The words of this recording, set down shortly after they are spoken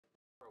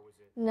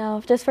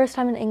No, just first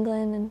time in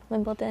England and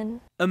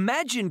Wimbledon.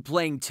 Imagine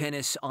playing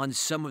tennis on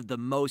some of the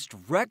most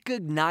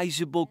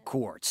recognizable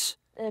courts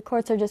The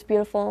courts are just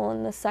beautiful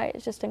and the site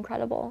is just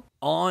incredible.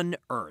 on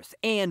Earth,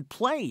 and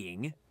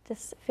playing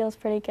Just feels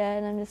pretty good,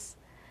 and I'm just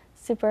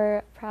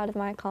super proud of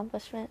my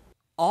accomplishment.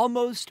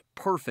 almost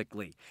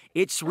perfectly.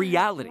 It's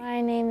reality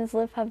My name is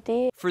Liv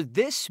Hovde. for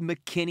this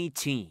McKinney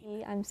team.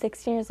 I'm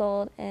 16 years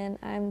old and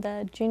I'm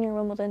the junior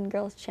Wimbledon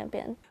girls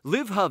champion.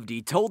 Liv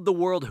Hovde told the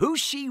world who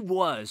she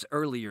was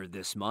earlier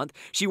this month.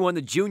 She won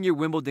the Junior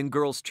Wimbledon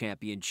Girls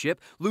Championship,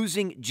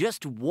 losing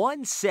just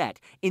one set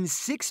in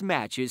 6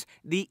 matches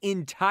the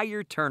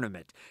entire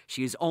tournament.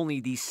 She is only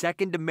the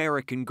second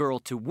American girl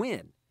to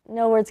win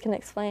No words can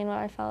explain what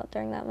I felt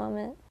during that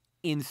moment.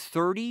 in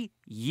 30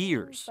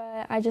 years.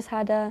 But I just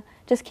had to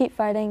keep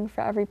fighting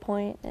for every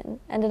point and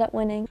ended up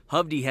winning.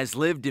 Hovde has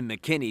lived in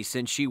McKinney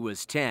since she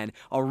was 10.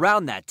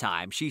 Around that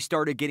time, she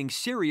started getting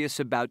serious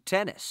about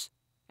tennis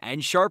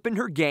and sharpened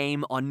her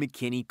game on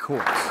McKinney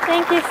courts.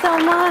 Thank you so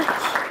much.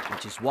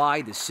 Which is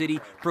why the city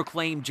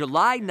proclaimed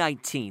July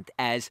 19th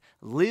as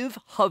Liv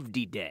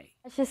Hovde Day.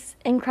 It's just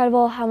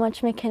incredible how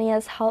much McKinney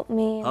has helped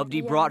me.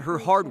 Hovde brought her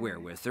hardware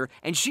with her,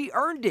 and she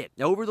earned it.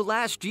 Over the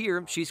last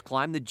year, she's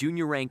climbed the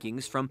junior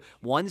rankings from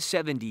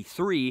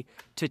 173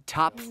 to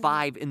top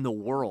 5 in the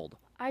world.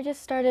 I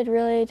just started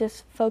really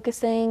just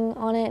focusing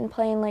on it and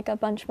playing like a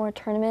bunch more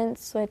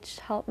tournaments, which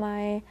helped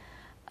my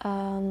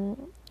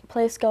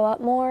place go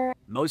up more.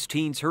 Most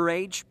teens her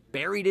age,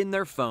 buried in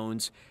their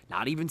phones,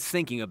 not even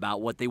thinking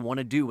about what they want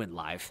to do in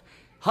life.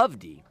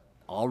 Hovde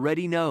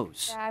already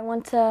knows. I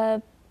want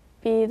to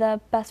be the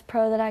best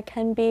pro that I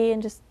can be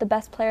and just the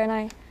best player, and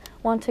I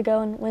want to go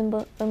and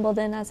win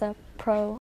Wimbledon as a pro.